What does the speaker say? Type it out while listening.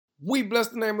We bless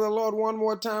the name of the Lord one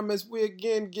more time as we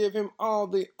again give him all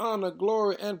the honor,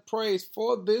 glory, and praise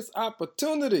for this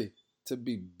opportunity to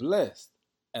be blessed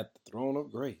at the throne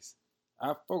of grace.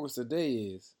 Our focus today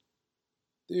is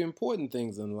the important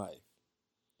things in life.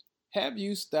 Have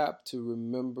you stopped to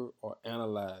remember or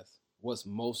analyze what's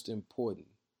most important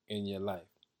in your life?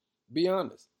 Be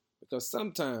honest, because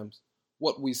sometimes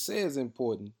what we say is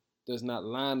important does not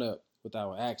line up with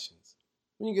our actions.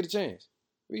 When you get a chance,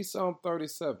 read Psalm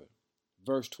 37.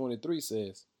 Verse 23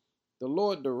 says, "The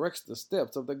Lord directs the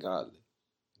steps of the godly.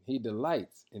 He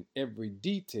delights in every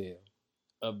detail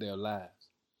of their lives."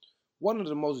 One of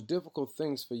the most difficult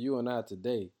things for you and I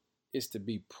today is to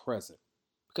be present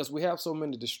because we have so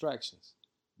many distractions.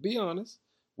 Be honest,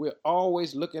 we're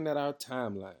always looking at our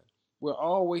timeline. We're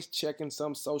always checking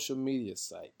some social media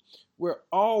site. We're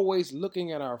always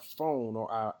looking at our phone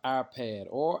or our iPad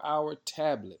or our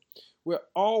tablet. We're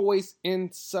always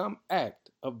in some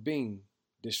act of being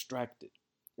distracted.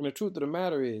 And the truth of the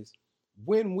matter is,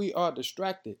 when we are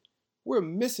distracted, we're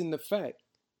missing the fact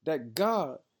that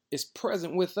God is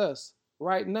present with us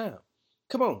right now.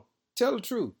 Come on, tell the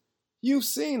truth. You've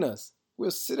seen us. We'll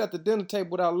sit at the dinner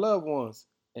table with our loved ones,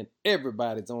 and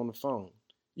everybody's on the phone.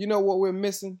 You know what we're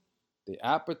missing? The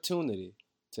opportunity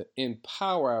to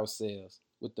empower ourselves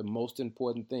with the most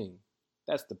important thing.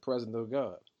 That's the presence of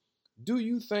God. Do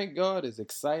you think God is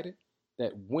excited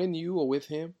that when you are with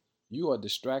him, you are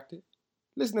distracted?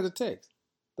 Listen to the text.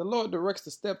 The Lord directs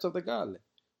the steps of the godly,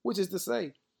 which is to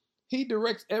say, he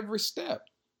directs every step,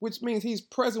 which means he's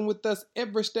present with us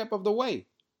every step of the way.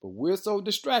 But we're so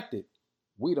distracted,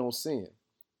 we don't see him.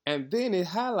 And then it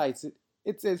highlights it.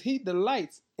 It says he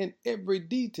delights in every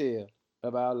detail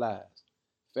of our lives.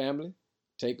 Family,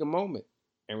 take a moment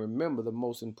and remember the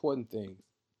most important things,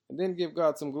 and then give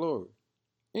God some glory.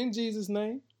 In Jesus'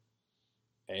 name,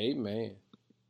 amen.